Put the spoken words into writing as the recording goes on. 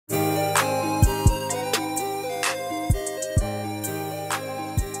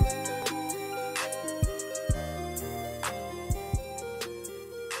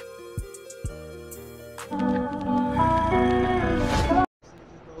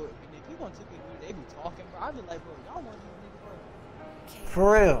I just like, bro, y'all want these niggas, bro.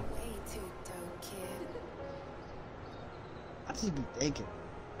 For real. I just be thinking.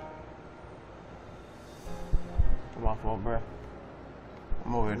 My fault, bro.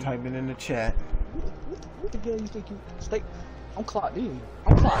 I'm over here typing in the chat. What the hell you think you stay? I'm clocked in.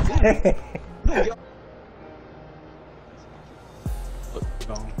 I'm clocked in. No, yo. Look,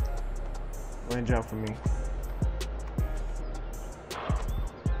 Go and jump for me.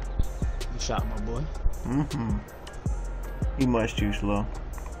 You shot my boy. Mm-hmm. He much too slow.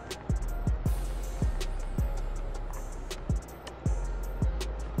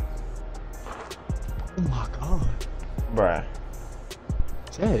 Oh my god. Bruh.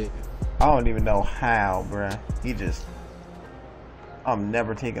 Shit. I don't even know how, bruh. He just... I'm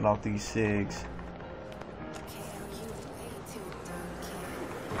never taking off these cigs.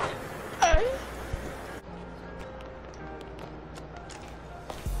 Hey.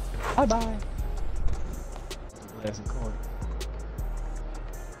 Bye-bye. Glass and card.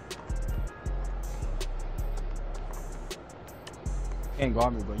 Can't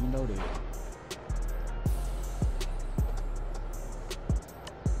guard me, but you know that.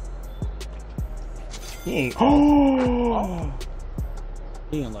 He ain't... Oh.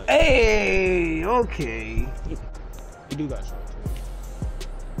 He ain't like... Hey! Okay. He do got shot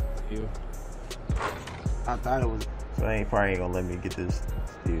too. You. I thought it was... So they probably ain't gonna let me get this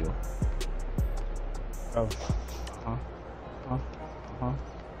steal. Oh. I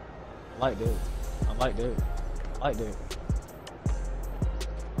like that. I like that. I like that.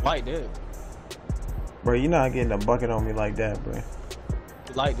 I like that. Bro, you're not getting a bucket on me like that, bro.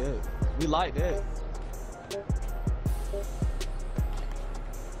 We like that. We like that.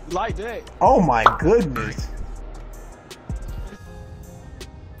 We like that. Oh my goodness.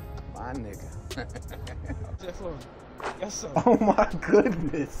 My nigga. Just for yes, sir. Oh my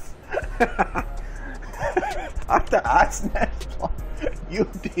goodness. After I snatched one, you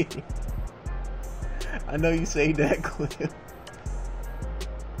did. I know you saved that clip.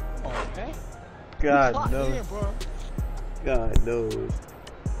 Oh, man. God knows. In, bro. God knows.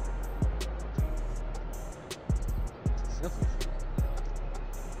 Simple.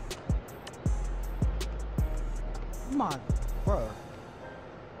 Come on, bro.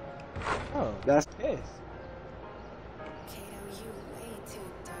 Bro, That's pissed.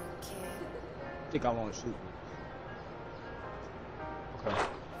 I think I want to shoot. Okay.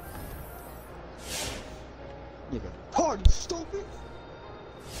 Nigga, party stupid.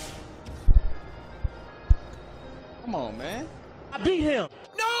 Come on, man. I beat him.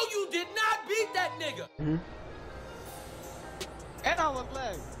 No, you did not beat that nigga. mm-hmm. And I was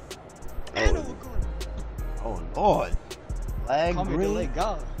lag. And it was green. Oh Lord. Lag Call me green. delay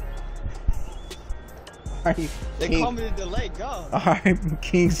God. Alright, They King. call me the delay God. Alright,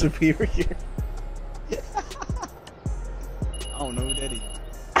 King Superior. I don't know who that is.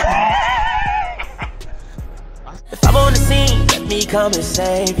 If I'm on the scene, let me come and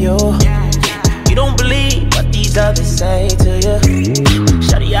save you. You don't believe what these others say to you.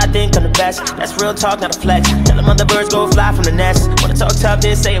 Shawty, I think I'm the best. That's real talk, not a flex. Tell them other birds go fly from the nest. Wanna talk tough,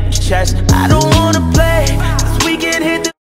 then say it with your chest. I don't wanna play.